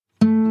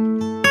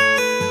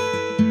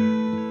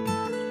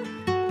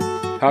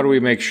How do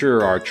we make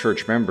sure our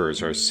church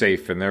members are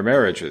safe in their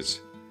marriages?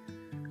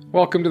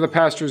 Welcome to the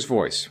Pastor's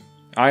Voice.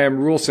 I am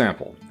Rule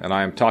Sample, and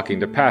I am talking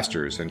to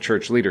pastors and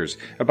church leaders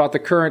about the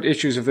current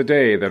issues of the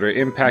day that are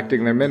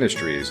impacting their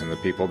ministries and the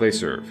people they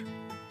serve.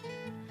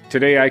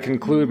 Today I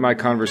conclude my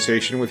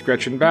conversation with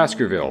Gretchen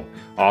Baskerville,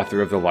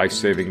 author of The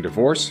Life-Saving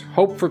Divorce: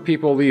 Hope for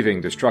People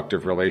Leaving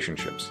Destructive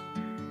Relationships.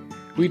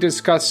 We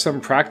discuss some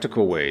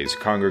practical ways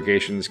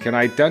congregations can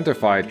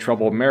identify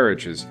troubled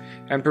marriages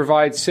and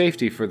provide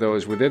safety for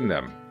those within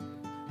them.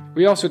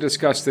 We also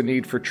discuss the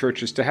need for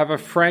churches to have a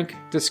frank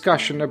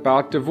discussion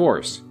about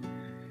divorce,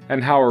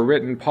 and how a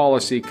written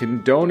policy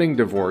condoning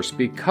divorce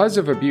because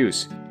of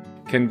abuse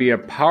can be a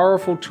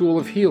powerful tool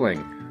of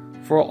healing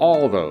for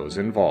all those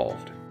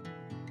involved.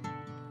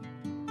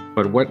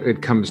 But what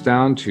it comes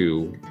down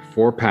to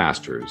for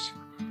pastors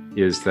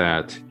is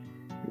that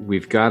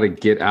we've got to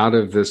get out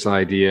of this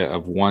idea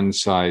of one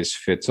size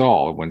fits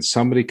all. When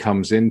somebody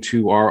comes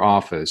into our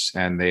office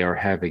and they are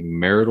having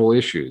marital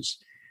issues,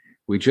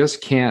 we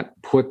just can't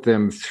put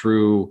them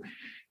through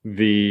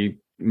the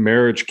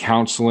marriage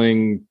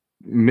counseling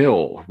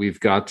mill. We've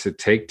got to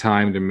take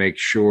time to make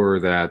sure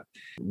that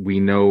we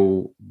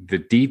know the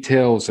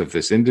details of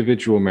this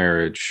individual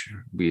marriage.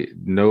 We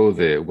know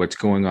what's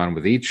going on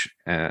with each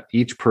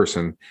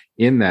person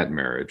in that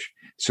marriage,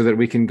 so that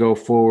we can go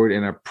forward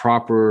in a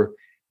proper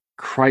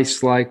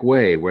Christ-like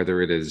way,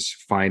 whether it is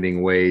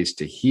finding ways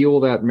to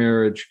heal that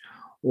marriage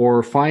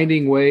or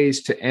finding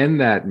ways to end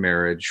that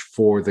marriage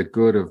for the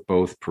good of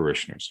both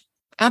parishioners.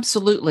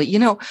 Absolutely.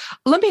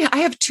 I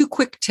have two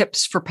quick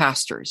tips for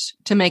pastors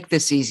to make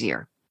this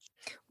easier.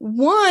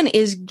 One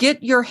is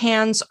get your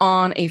hands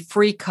on a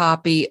free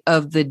copy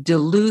of the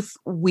Duluth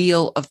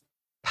Wheel of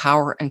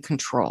Power and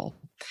Control.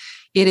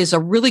 It is a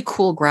really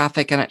cool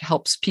graphic, and it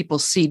helps people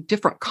see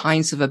different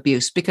kinds of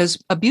abuse,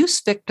 because abuse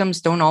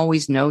victims don't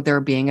always know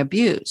they're being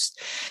abused.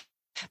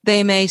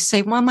 They may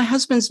say, well, my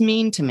husband's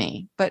mean to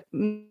me, but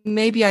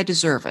maybe I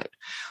deserve it.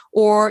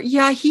 Or,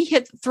 yeah, he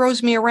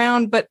throws me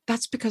around, but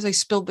that's because I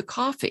spilled the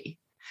coffee.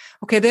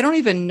 Okay, they don't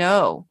even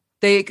know.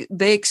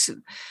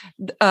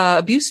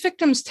 Abuse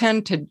victims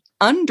tend to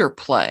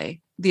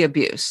underplay the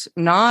abuse,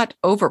 not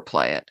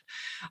overplay it.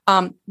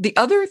 The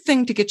other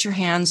thing to get your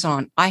hands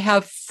on, I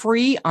have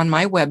free on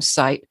my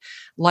website,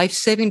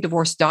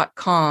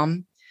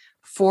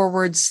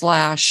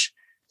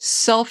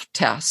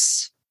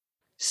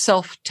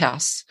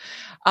 lifesavingdivorce.com/self-tests.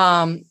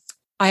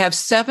 I have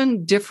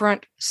 7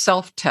 different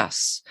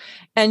self-tests,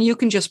 and you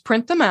can just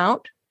print them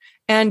out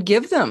and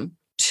give them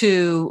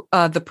to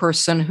the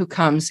person who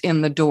comes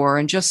in the door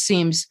and just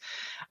seems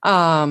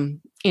in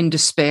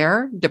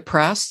despair,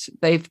 depressed.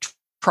 They've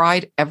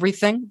tried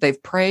everything.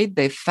 They've prayed,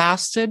 they've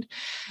fasted,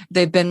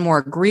 they've been more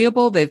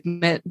agreeable, they've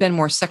been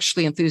more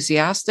sexually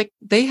enthusiastic.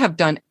 They have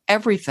done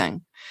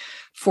everything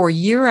for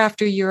year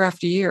after year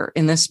after year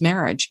in this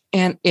marriage,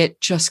 and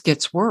it just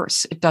gets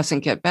worse. It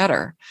doesn't get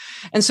better.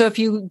 And so if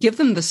you give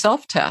them the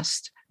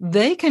self-test,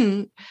 they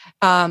can,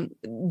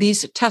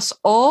 these tests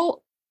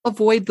all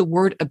avoid the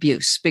word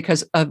abuse,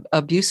 because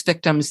abuse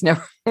victims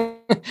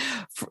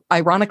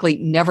ironically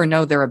never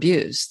know they're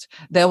abused.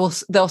 They'll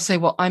say,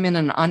 well, I'm in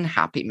an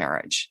unhappy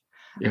marriage.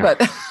 Yeah.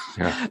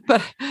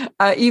 But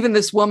even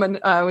this woman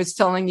I was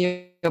telling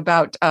you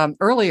about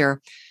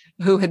earlier,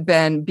 who had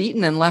been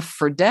beaten and left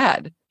for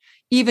dead,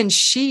 even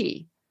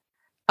she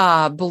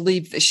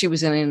believed that she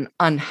was in an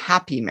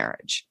unhappy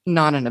marriage,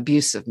 not an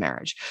abusive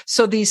marriage.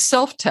 So these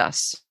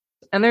self-tests,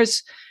 and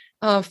there's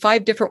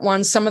 5 different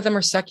ones. Some of them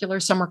are secular,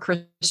 some are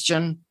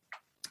Christian,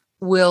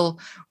 will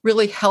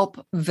really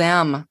help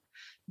them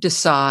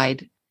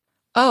decide,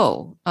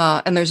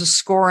 and there's a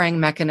scoring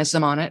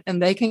mechanism on it, and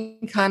they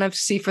can kind of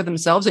see for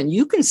themselves, and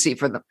you can see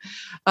for them,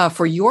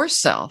 for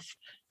yourself,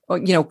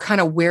 kind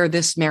of where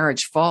this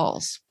marriage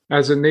falls.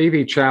 As a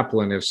Navy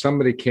chaplain, if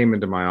somebody came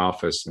into my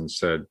office and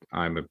said,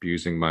 I'm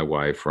abusing my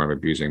wife or I'm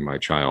abusing my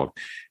child,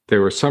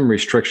 there were some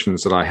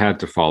restrictions that I had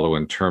to follow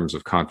in terms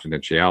of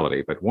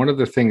confidentiality. But one of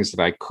the things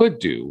that I could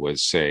do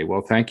was say,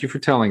 well, thank you for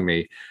telling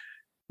me.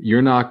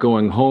 You're not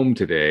going home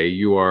today.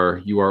 You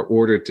are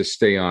ordered to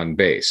stay on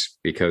base,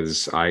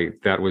 because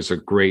that was a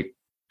great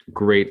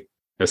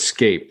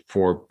escape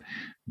for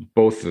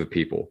both of the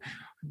people.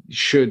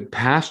 Should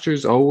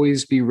pastors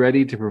always be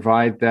ready to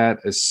provide that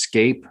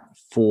escape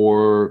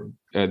for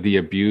the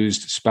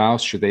abused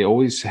spouse? Should they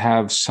always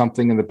have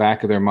something in the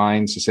back of their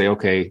minds to say,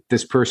 okay,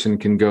 this person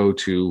can go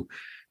to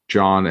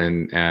John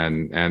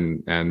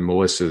and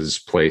Melissa's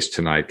place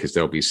tonight because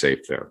they'll be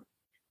safe there?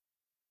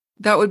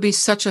 That would be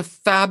such a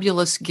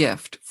fabulous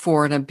gift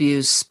for an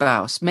abused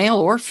spouse, male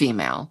or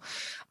female,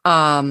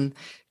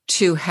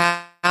 to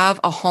have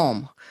a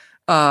home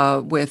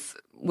with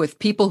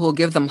people who will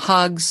give them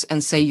hugs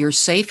and say, you're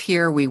safe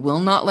here. We will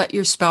not let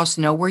your spouse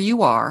know where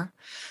you are.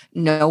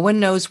 No one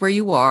knows where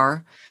you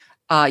are.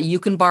 You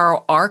can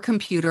borrow our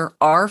computer,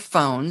 our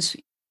phones.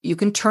 You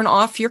can turn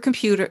off your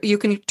computer. You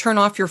can turn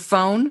off your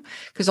phone,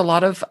 because a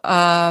lot of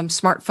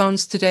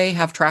smartphones today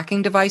have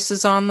tracking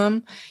devices on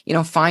them.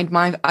 Find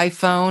My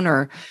iPhone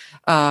or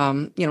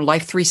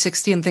Life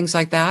 360 and things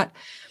like that.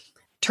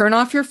 turn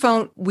off your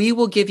phone. We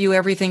will give you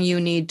everything you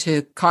need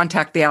to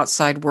contact the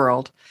outside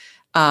world.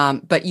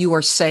 But you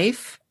are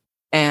safe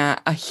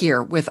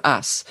here with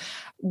us.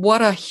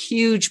 What a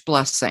huge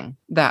blessing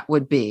that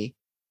would be.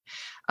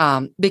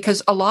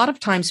 Because a lot of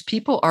times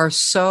people are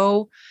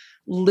so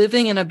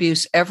living in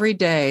abuse every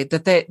day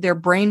that their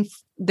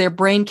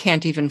brain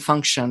can't even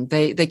function.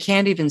 They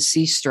can't even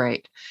see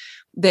straight.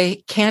 They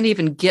can't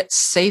even get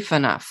safe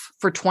enough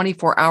for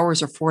 24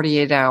 hours or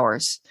 48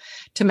 hours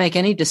to make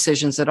any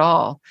decisions at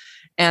all.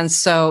 And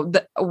so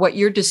what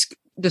you're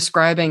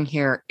describing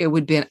here, it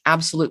would be an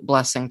absolute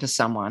blessing to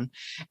someone.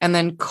 And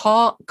then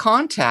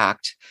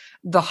contact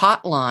the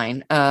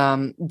hotline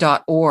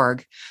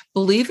 .org.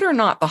 Believe it or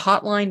not, the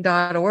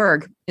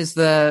hotline.org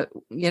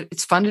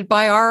it's funded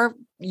by our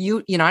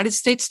United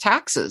States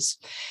taxes.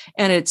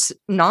 And it's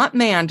not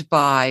manned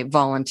by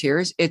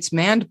volunteers. It's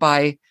manned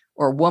by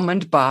or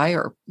womaned by,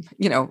 or,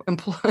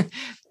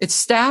 it's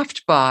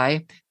staffed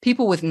by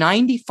people with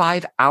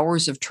 95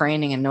 hours of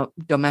training in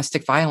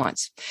domestic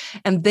violence.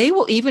 And they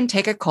will even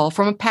take a call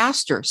from a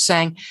pastor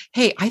saying,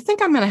 hey, I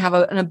think I'm going to have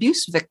an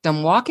abuse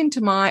victim walk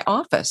into my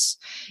office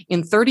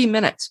in 30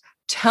 minutes.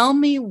 Tell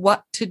me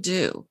what to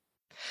do.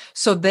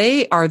 So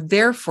they are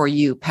there for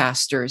you,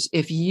 pastors,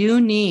 if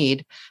you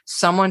need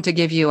someone to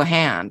give you a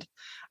hand.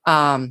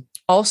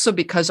 Also,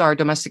 because our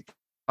domestic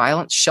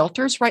violence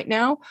shelters right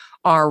now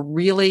are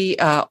really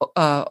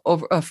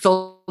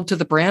filled to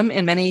the brim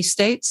in many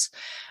states.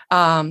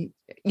 Having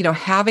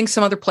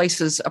some other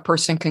places a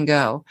person can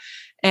go.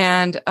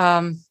 And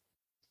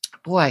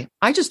boy,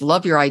 I just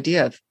love your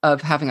idea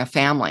of having a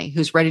family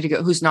who's ready to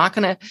go, who's not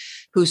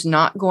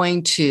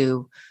going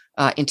to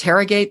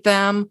interrogate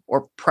them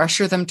or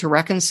pressure them to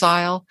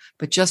reconcile,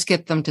 but just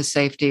get them to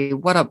safety.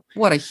 What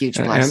a huge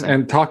blessing.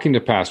 And talking to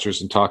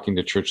pastors and talking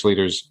to church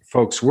leaders,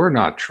 folks, we're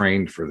not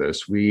trained for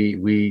this. We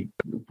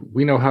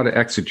know how to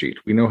exegete.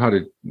 We know how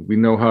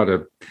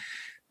to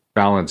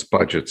balance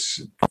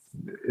budgets.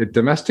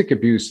 Domestic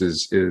abuse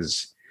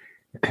it's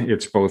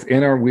both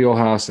in our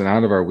wheelhouse and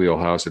out of our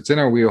wheelhouse. It's in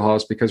our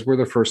wheelhouse because we're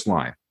the first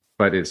line,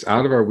 but it's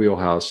out of our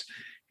wheelhouse.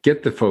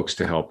 Get the folks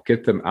to help,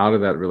 get them out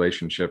of that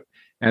relationship,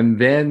 and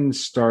then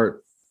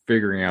start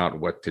figuring out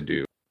what to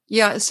do.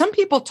 Yeah, some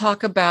people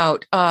talk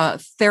about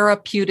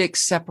therapeutic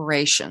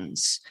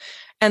separations.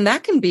 And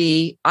that can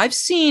be, I've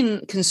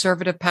seen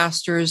conservative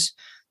pastors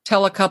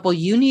tell a couple,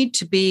 you need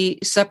to be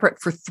separate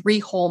for 3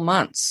 whole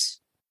months.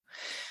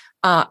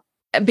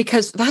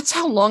 Because that's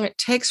how long it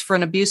takes for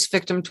an abuse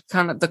victim to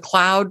kind of the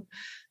cloud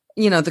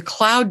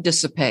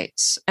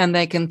dissipates and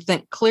they can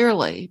think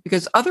clearly,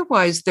 because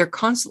otherwise they're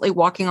constantly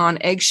walking on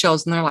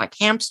eggshells and they're like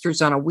hamsters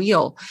on a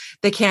wheel.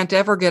 They can't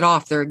ever get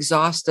off. They're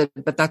exhausted,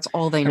 but a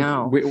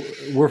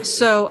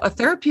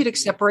therapeutic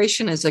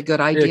separation is a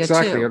good idea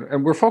exactly. too.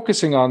 And we're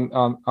focusing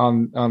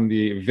on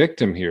the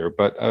victim here,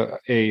 but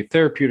a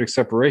therapeutic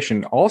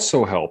separation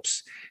also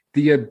helps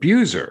the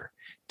abuser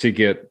to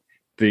get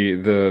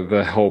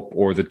the help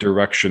or the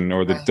direction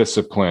or the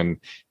discipline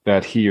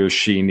that he or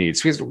she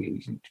needs. Because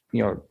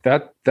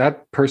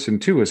that person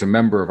too is a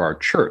member of our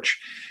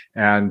church,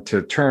 and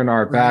to turn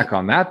our back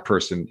on that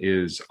person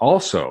is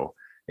also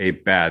a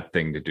bad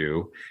thing to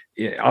do,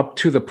 up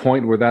to the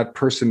point where that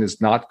person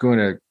is not going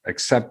to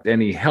accept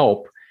any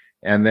help.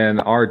 And then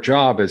our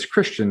job as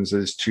Christians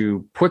is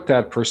to put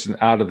that person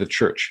out of the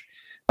church.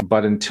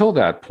 But until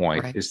that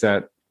point is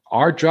that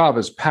our job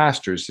as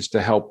pastors is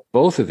to help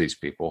both of these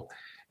people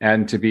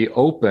and to be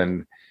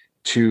open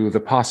to the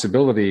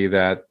possibility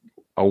that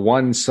a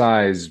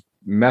one-size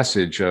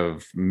message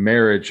of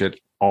marriage at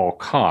all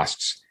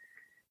costs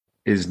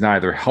is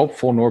neither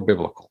helpful nor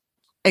biblical.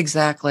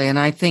 Exactly. And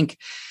I think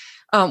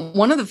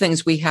one of the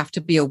things we have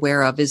to be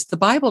aware of is the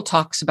Bible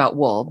talks about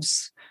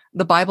wolves.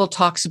 The Bible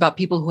talks about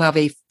people who have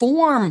a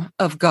form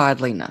of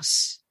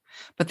godliness,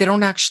 but they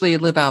don't actually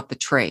live out the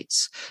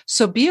traits.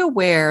 So be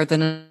aware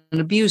that an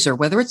abuser,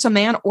 whether it's a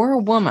man or a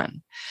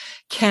woman,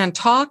 can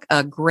talk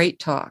a great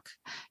talk,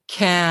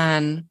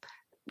 can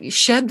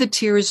shed the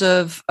tears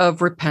of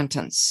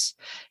repentance,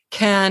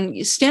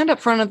 can stand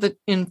up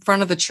in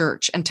front of the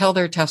church and tell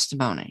their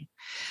testimony.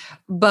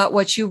 But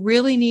what you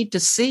really need to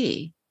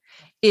see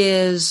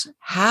is,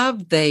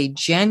 have they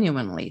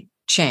genuinely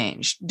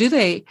changed? Do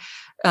they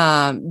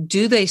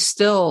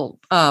still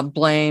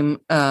blame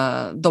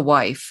the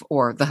wife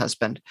or the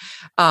husband?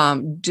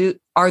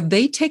 Are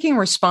they taking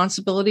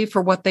responsibility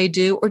for what they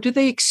do, or do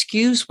they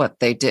excuse what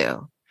they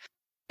do?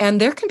 And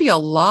there can be a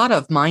lot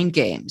of mind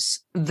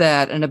games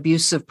that an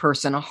abusive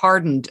person, a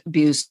hardened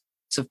abusive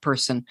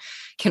person,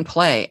 can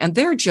play. And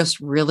they're just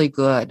really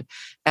good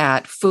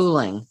at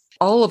fooling.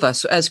 All of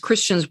us as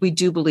Christians, we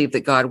do believe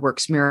that God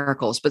works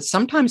miracles, but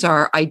sometimes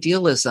our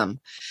idealism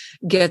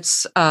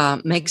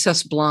makes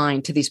us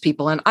blind to these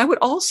people. And I would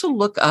also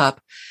look up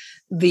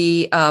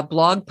the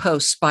blog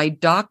posts by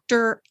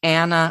Dr.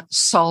 Anna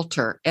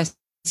Salter,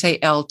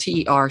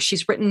 Salter.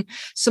 She's written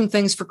some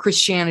things for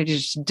Christianity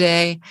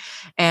Today,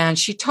 and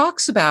she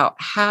talks about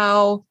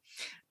how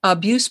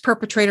abuse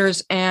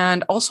perpetrators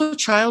and also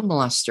child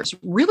molesters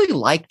really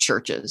like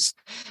churches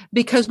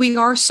because we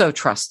are so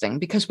trusting,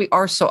 because we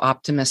are so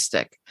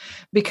optimistic,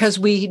 because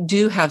we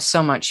do have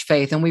so much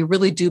faith, and we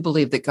really do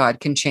believe that God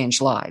can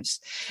change lives.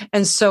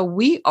 And so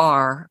we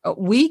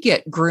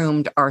get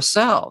groomed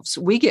ourselves.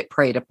 We get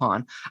preyed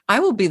upon.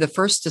 I will be the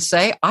first to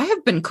say I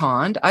have been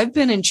conned. I've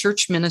been in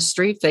church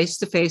ministry,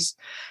 face-to-face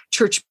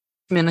church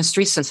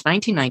ministry since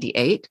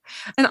 1998,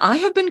 and I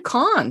have been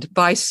conned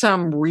by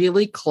some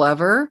really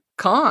clever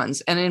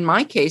cons. And in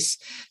my case,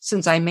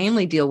 since I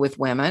mainly deal with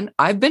women,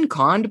 I've been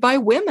conned by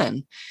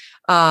women.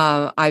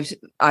 I've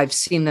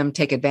seen them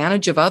take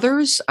advantage of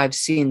others. I've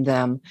seen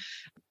them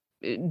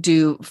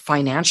do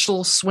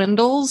financial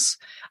swindles.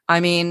 I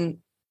mean,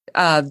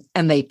 and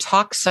they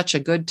talk such a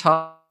good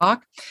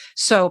talk.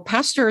 So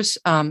pastors,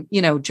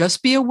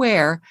 just be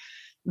aware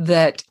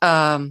that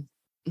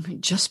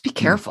just be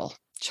careful.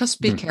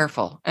 Just be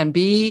careful and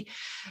be,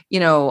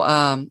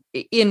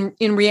 in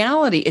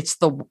reality, it's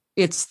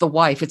the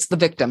wife, it's the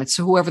victim, it's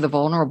whoever the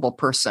vulnerable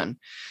person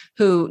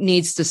who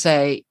needs to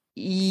say,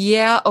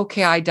 yeah,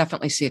 okay, I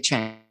definitely see a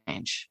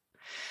change.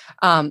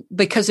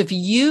 Because if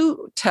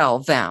you tell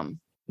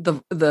them,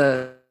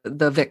 the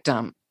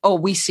victim, oh,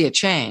 we see a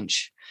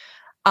change,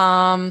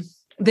 then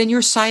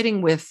you're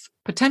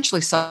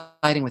potentially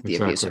siding with the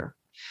abuser.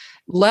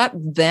 Let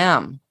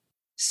them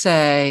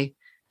say,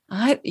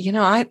 I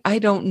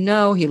don't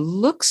know. He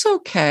looks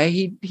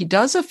okay. He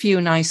does a few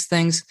nice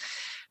things,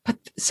 but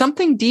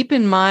something deep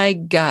in my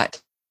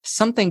gut,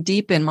 something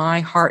deep in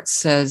my heart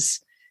says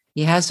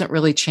he hasn't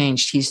really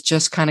changed. He's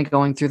just kind of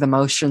going through the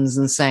motions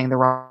and saying the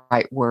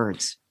right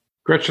words.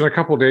 Gretchen, a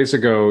couple of days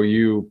ago,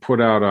 you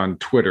put out on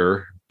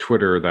Twitter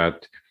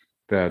that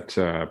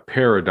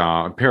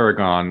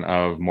paragon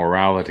of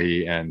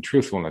morality and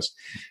truthfulness.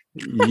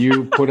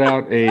 You put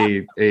out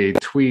a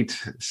tweet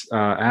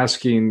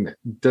asking,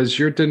 does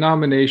your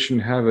denomination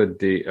have a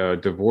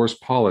divorce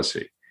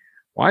policy?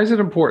 Why is it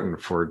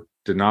important for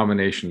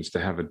denominations to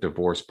have a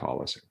divorce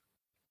policy?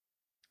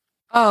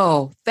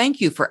 Oh, thank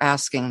you for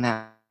asking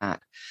that.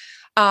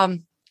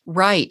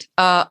 Right.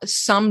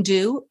 Some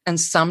do and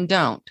some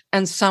don't.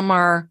 And some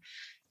are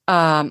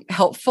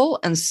helpful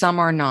and some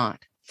are not.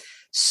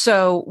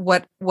 So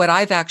what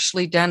I've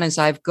actually done is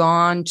I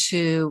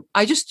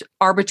just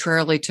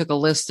arbitrarily took a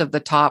list of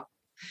the top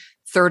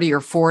 30 or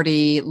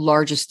 40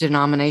 largest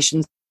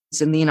denominations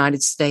in the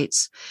United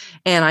States.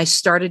 And I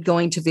started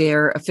going to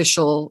their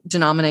official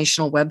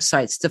denominational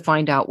websites to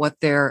find out what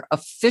their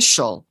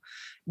official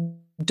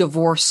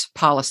divorce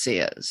policy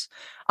is.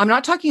 I'm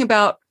not talking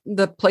about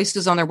the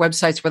places on their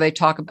websites where they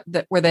talk about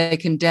that, where they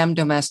condemn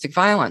domestic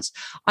violence.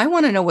 I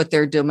want to know what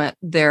their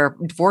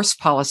divorce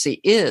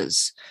policy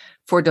is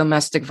for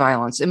domestic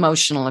violence,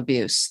 emotional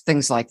abuse,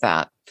 things like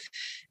that.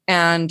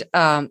 And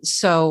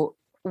so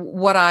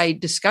what I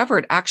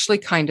discovered actually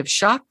kind of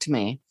shocked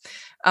me,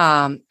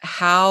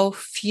 how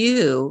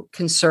few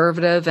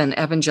conservative and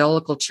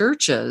evangelical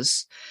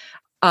churches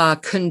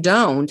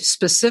condoned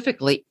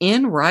specifically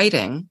in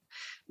writing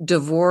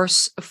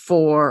divorce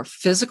for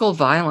physical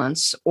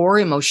violence or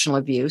emotional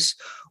abuse,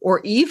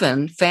 or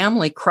even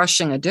family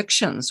crushing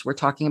addictions. We're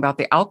talking about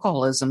the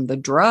alcoholism, the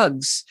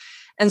drugs.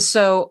 And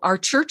so our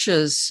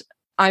churches,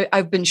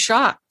 I've been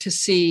shocked to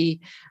see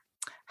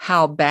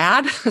how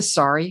bad,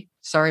 sorry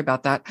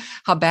about that,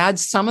 how bad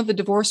some of the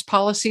divorce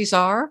policies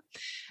are.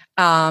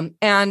 And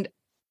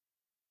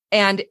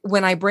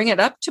when I bring it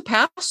up to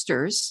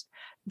pastors,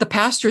 the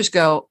pastors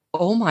go,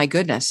 oh my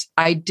goodness,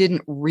 I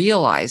didn't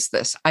realize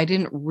this. I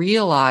didn't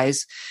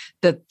realize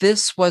that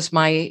this was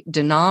my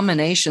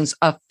denomination's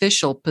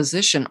official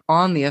position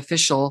on the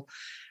official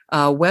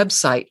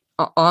website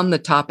on the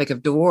topic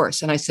of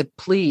divorce. And I said,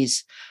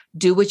 please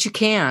do what you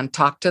can,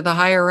 talk to the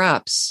higher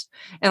ups.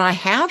 And I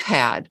have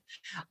had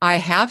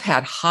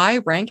high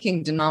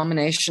ranking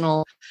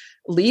denominational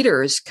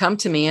leaders come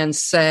to me and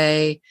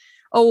say,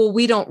 oh, well,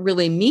 we don't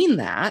really mean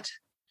that.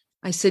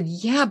 I said,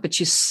 yeah, but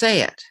you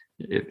say it.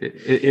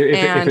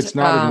 If it's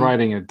not in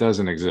writing, it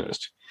doesn't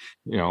exist.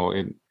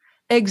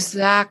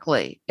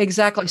 Exactly.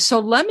 So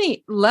let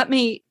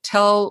me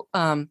tell,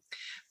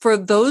 for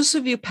those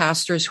of you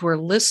pastors who are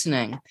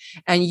listening,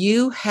 and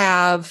you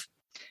have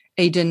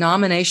a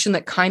denomination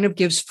that kind of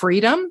gives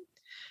freedom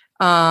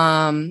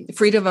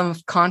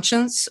of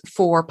conscience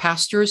for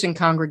pastors and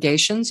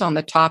congregations on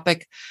the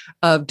topic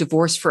of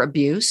divorce for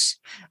abuse,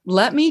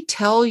 let me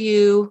try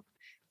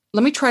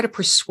to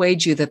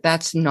persuade you that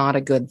that's not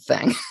a good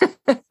thing.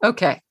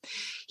 Okay,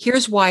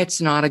 here's why it's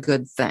not a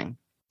good thing.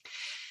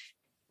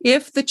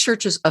 If the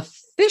church's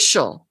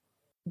official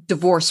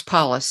divorce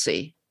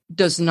policy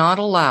does not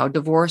allow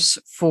divorce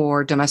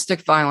for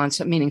domestic violence,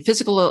 meaning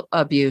physical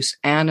abuse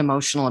and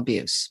emotional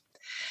abuse,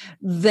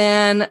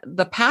 then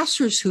the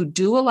pastors who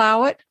do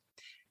allow it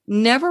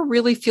never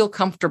really feel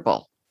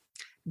comfortable.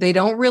 They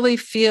don't really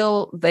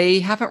feel, they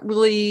haven't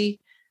really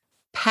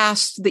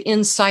passed the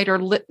insider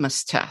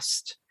litmus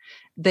test.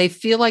 They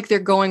feel like they're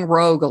going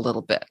rogue a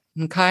little bit.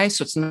 Okay.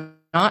 So it's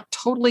not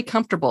totally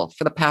comfortable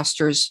for the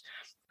pastors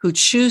who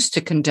choose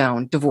to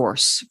condone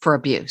divorce for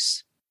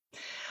abuse.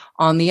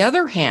 On the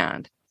other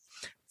hand,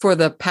 for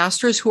the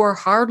pastors who are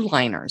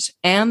hardliners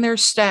and their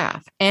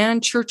staff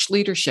and church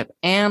leadership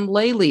and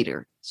lay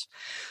leaders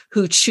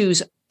who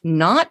choose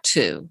not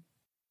to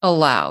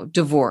allow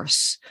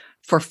divorce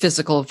for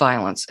physical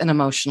violence and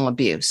emotional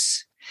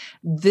abuse,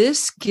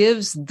 this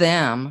gives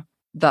them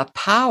the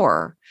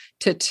power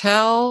to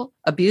tell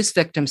abuse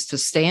victims to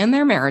stay in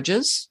their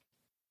marriages,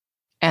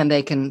 and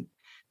they can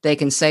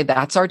say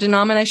that's our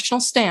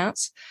denominational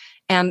stance.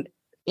 And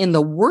in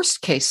the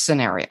worst case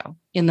scenario,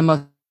 in the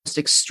most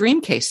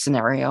extreme case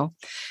scenario,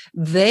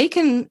 they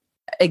can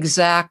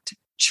exact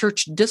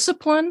church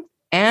discipline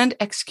and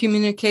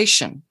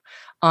excommunication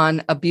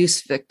on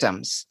abuse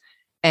victims.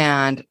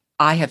 And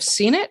I have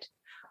seen it.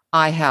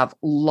 I have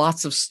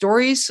lots of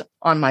stories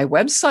on my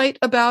website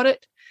about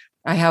it.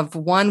 I have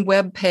one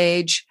web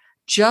page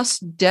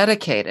just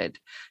dedicated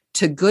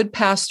to good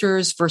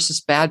pastors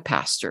versus bad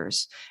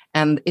pastors.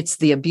 And it's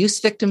the abuse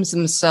victims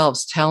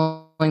themselves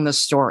telling the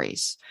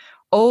stories.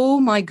 Oh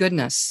my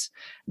goodness.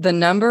 The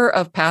number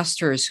of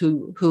pastors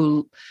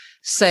who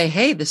say,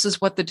 hey, this is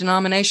what the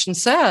denomination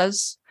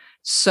says,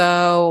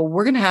 so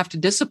we're going to have to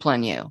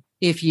discipline you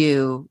if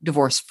you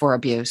divorce for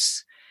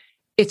abuse.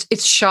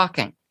 It's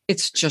shocking.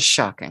 It's just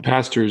shocking.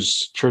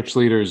 Pastors, church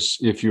leaders,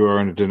 if you are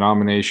in a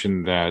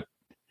denomination that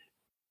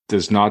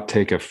does not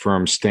take a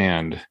firm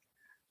stand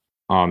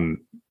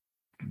on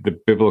the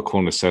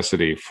biblical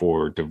necessity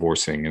for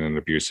divorcing in an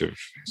abusive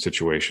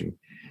situation,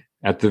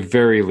 at the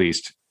very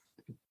least,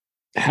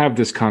 have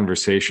this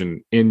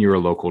conversation in your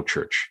local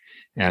church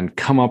and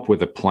come up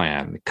with a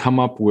plan, come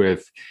up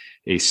with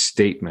a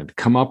statement,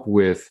 come up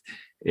with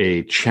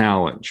a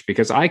challenge.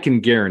 Because I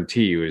can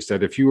guarantee you is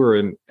that if you are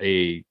in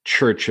a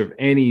church of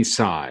any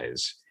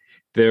size,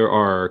 there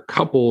are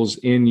couples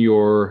in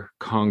your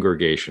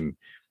congregation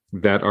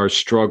that are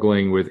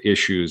struggling with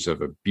issues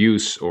of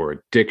abuse or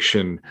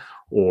addiction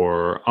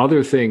or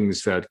other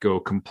things that go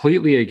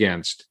completely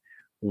against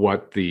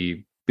what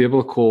the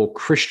biblical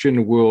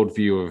Christian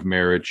worldview of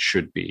marriage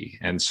should be.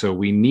 And so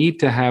we need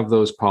to have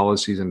those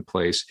policies in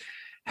place.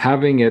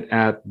 Having it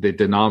at the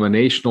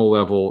denominational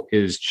level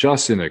is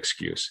just an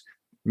excuse.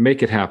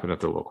 Make it happen at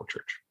the local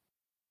church.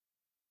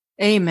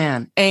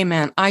 Amen.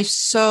 Amen. I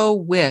so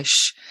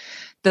wish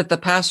that the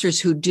pastors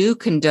who do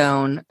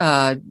condone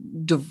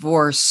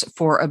divorce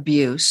for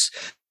abuse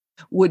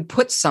would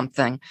put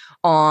something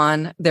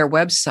on their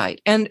website.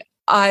 And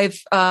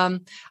I've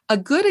a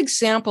good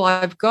example.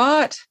 I've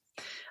got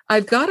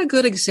a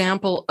good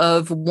example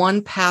of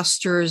one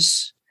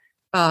pastor's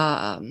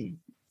a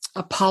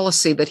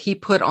policy that he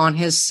put on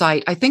his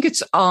site. I think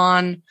it's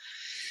on,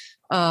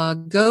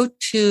 go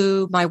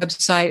to my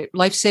website,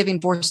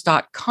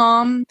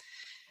 lifesavingdivorce.com,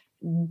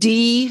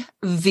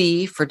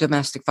 DV for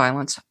domestic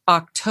violence,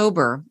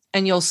 October,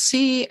 and you'll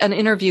see an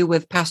interview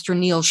with Pastor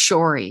Neil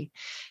Shorey.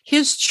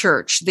 His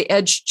church, the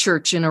Edge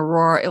Church in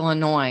Aurora,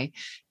 Illinois,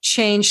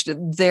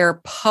 changed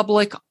their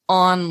public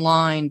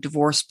online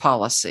divorce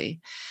policy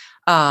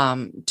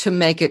to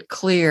make it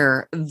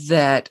clear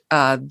that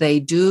they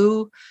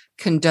do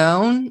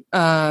condone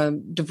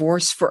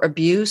divorce for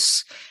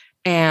abuse,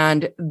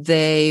 and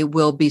they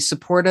will be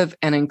supportive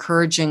and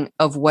encouraging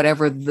of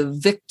whatever the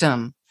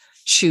victim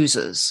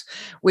chooses,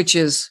 which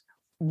is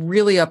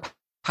really a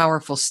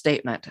powerful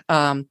statement.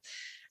 And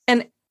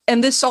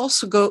this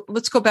also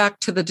let's go back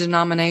to the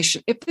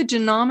denomination. If the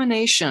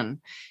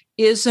denomination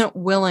isn't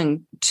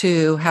willing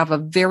to have a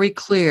very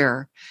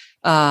clear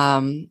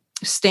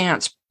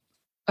stance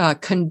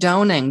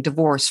condoning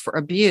divorce for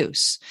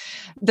abuse,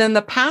 then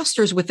the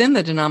pastors within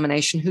the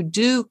denomination who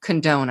do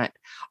condone it,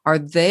 are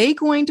they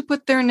going to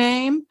put their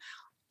name?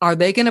 Are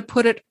they going to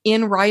put it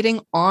in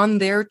writing on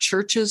their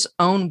church's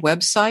own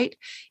website?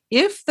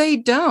 If they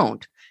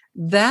don't,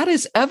 that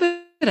is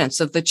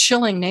evidence of the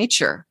chilling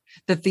nature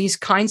that these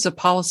kinds of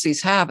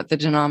policies have at the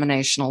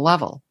denominational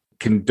level.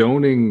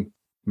 Condoning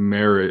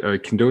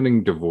marriage,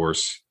 condoning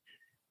divorce,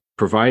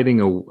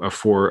 providing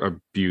for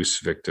abuse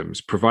victims,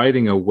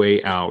 providing a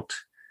way out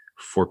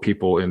for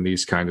people in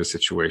these kinds of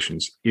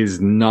situations is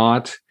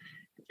not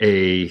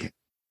a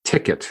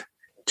ticket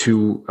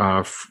to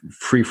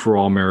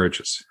free-for-all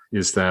marriages.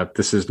 Is that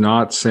this is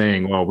not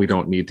saying, well, we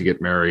don't need to get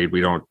married.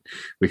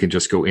 We can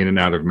just go in and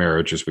out of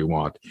marriage as we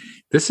want.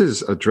 This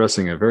is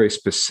addressing a very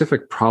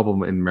specific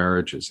problem in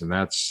marriages. And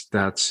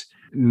that's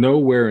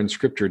nowhere in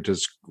Scripture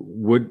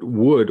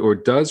would or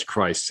does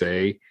Christ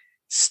say,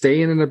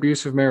 stay in an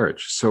abusive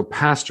marriage. So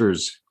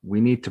pastors, we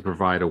need to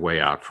provide a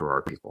way out for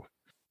our people.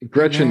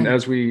 Gretchen,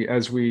 as we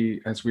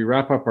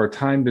wrap up our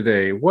time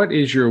today, what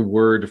is your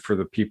word for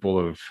the people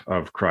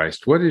of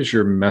Christ? What is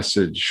your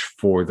message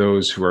for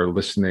those who are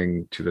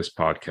listening to this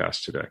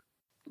podcast today?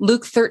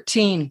 Luke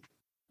 13,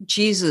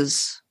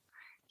 Jesus,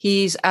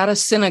 he's at a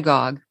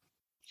synagogue,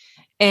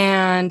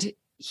 and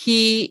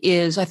he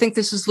is, I think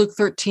this is Luke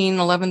 13,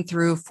 11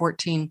 through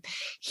 14.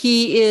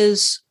 He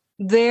is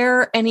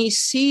there and he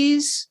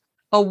sees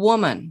a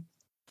woman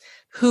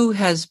who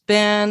has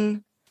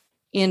been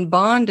in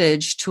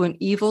bondage to an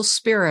evil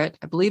spirit,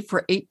 I believe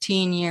for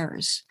 18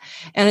 years.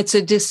 And it's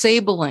a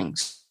disabling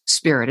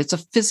spirit. It's a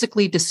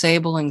physically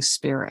disabling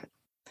spirit.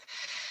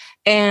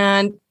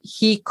 And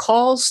he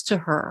calls to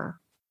her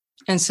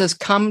and says,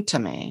 "Come to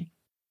me."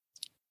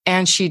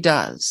 And she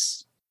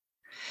does.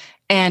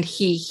 And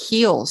he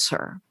heals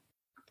her.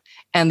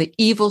 And the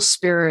evil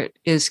spirit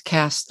is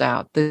cast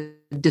out. The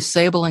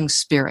disabling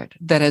spirit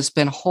that has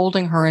been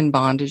holding her in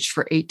bondage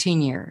for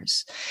 18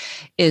 years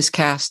is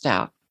cast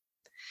out.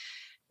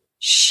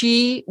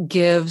 She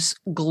gives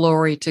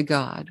glory to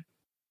God.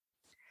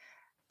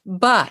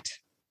 But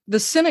the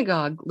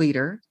synagogue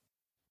leader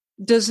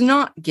does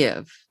not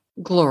give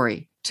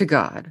glory to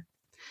God.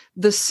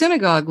 The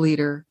synagogue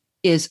leader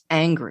is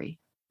angry.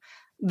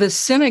 The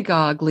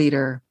synagogue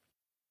leader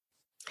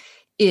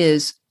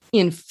is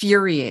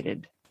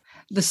infuriated.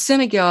 The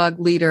synagogue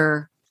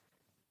leader,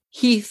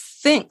 he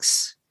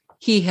thinks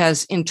he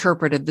has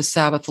interpreted the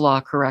Sabbath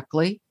law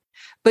correctly,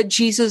 but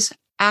Jesus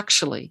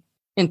actually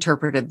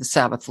interpreted the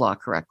Sabbath law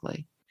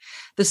correctly.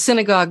 The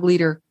synagogue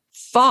leader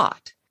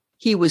thought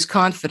he was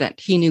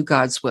confident he knew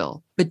God's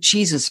will, but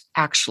Jesus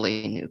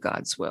actually knew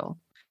God's will.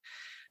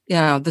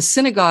 The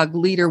synagogue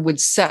leader would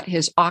set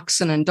his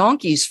oxen and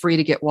donkeys free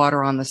to get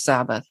water on the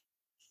Sabbath.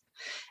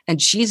 And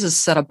Jesus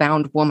set a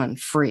bound woman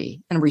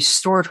free and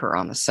restored her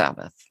on the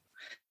Sabbath.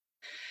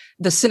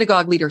 The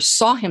synagogue leader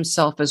saw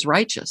himself as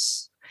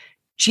righteous.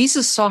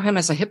 Jesus saw him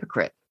as a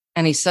hypocrite,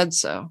 and he said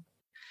so.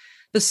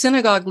 The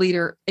synagogue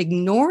leader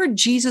ignored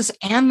Jesus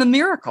and the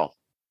miracle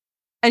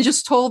and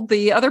just told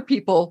the other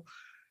people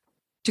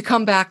to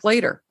come back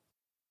later.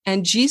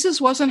 And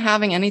Jesus wasn't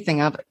having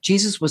anything of it.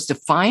 Jesus was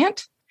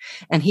defiant,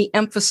 and he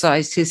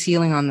emphasized his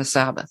healing on the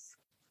Sabbath.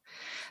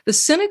 The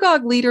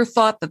synagogue leader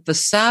thought that the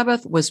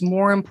Sabbath was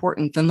more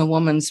important than the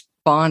woman's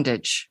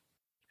bondage.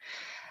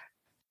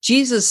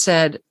 Jesus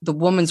said the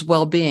woman's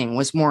well-being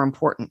was more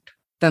important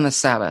than the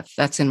Sabbath.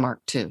 That's in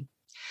Mark 2.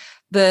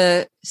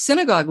 The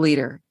synagogue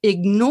leader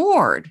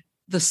ignored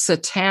the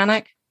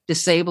satanic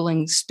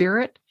disabling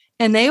spirit,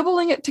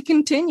 enabling it to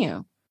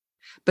continue.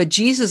 But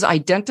Jesus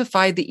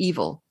identified the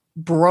evil,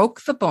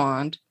 broke the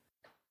bond,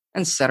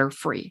 and set her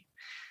free.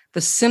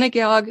 The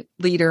synagogue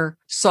leader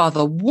saw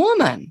the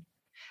woman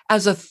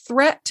as a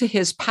threat to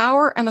his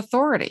power and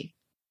authority.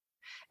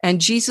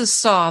 And Jesus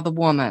saw the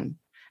woman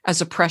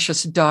as a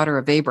precious daughter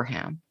of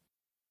Abraham.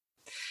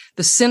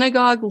 The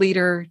synagogue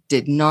leader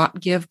did not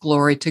give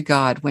glory to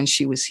God when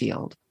she was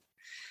healed.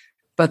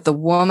 But the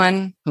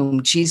woman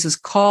whom Jesus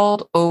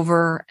called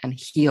over and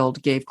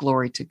healed gave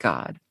glory to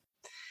God.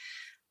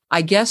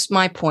 I guess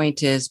my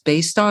point is,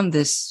 based on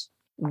this,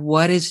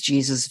 what is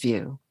Jesus'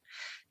 view?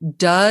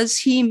 Does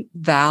he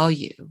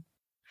value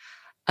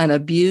an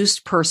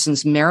abused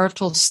person's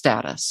marital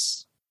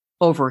status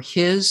over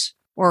his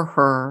or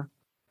her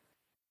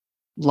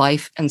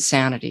life and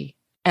sanity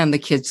and the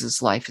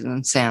kids' life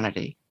and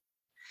sanity?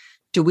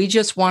 Do we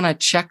just want to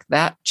check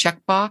that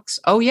checkbox?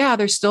 Oh, yeah,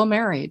 they're still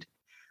married.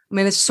 I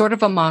mean, it's sort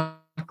of a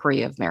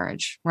mockery of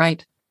marriage,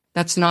 right?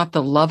 That's not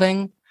the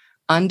loving,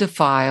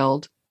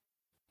 undefiled,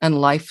 and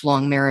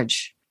lifelong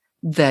marriage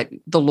that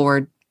the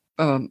Lord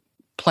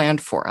planned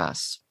for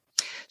us.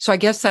 So I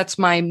guess that's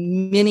my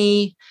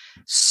mini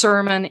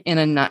sermon in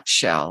a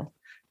nutshell.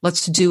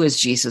 Let's do as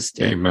Jesus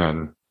did.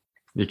 Amen.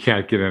 You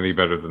can't get any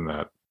better than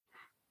that.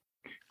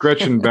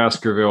 Gretchen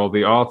Baskerville,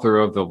 the author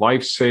of The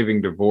Life-Saving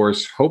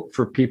Divorce, Hope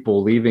for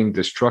People Leaving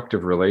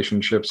Destructive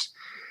Relationships.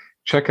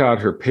 Check out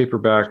her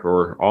paperback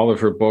or all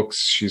of her books.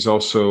 She's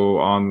also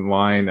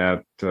online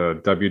at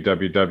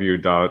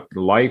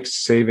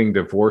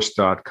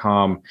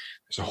www.lifesavingdivorce.com.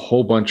 There's a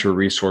whole bunch of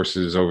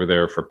resources over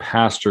there for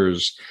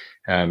pastors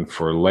and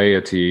for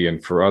laity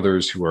and for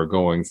others who are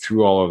going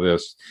through all of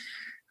this.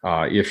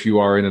 If you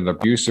are in an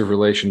abusive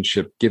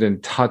relationship, get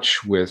in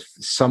touch with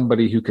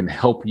somebody who can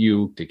help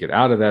you to get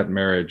out of that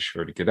marriage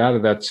or to get out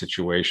of that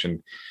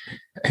situation.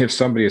 If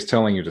somebody is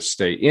telling you to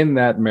stay in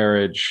that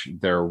marriage,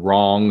 they're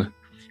wrong,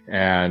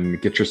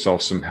 and get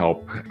yourself some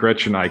help.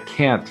 Gretchen, I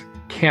can't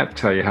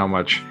tell you how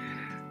much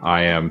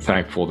I am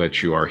thankful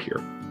that you are here.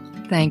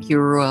 Thank you,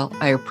 Ruel.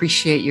 I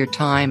appreciate your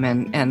time,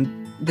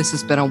 and this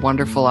has been a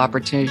wonderful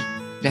opportunity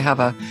to have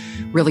a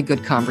really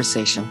good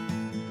conversation.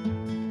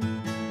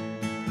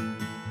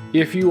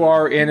 If you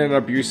are in an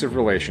abusive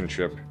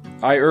relationship,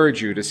 I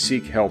urge you to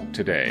seek help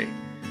today.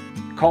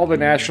 Call the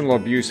National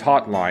Abuse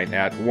Hotline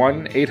at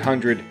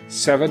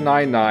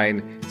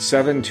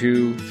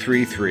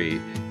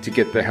 1-800-799-7233 to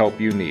get the help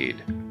you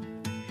need.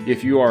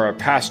 If you are a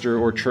pastor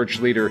or church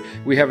leader,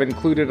 we have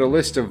included a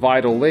list of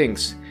vital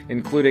links,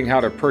 including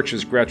how to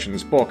purchase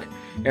Gretchen's book,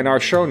 in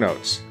our show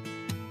notes.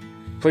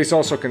 Please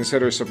also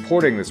consider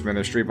supporting this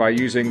ministry by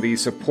using the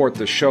Support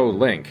the Show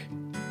link.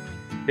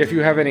 If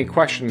you have any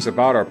questions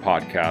about our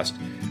podcast,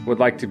 would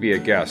like to be a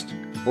guest,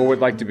 or would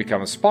like to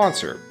become a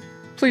sponsor,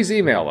 please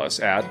email us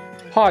at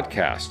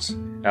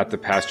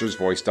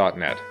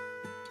podcasts@thepastorsvoice.net.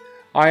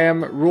 I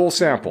am Ruel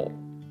Sample.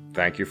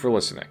 Thank you for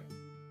listening.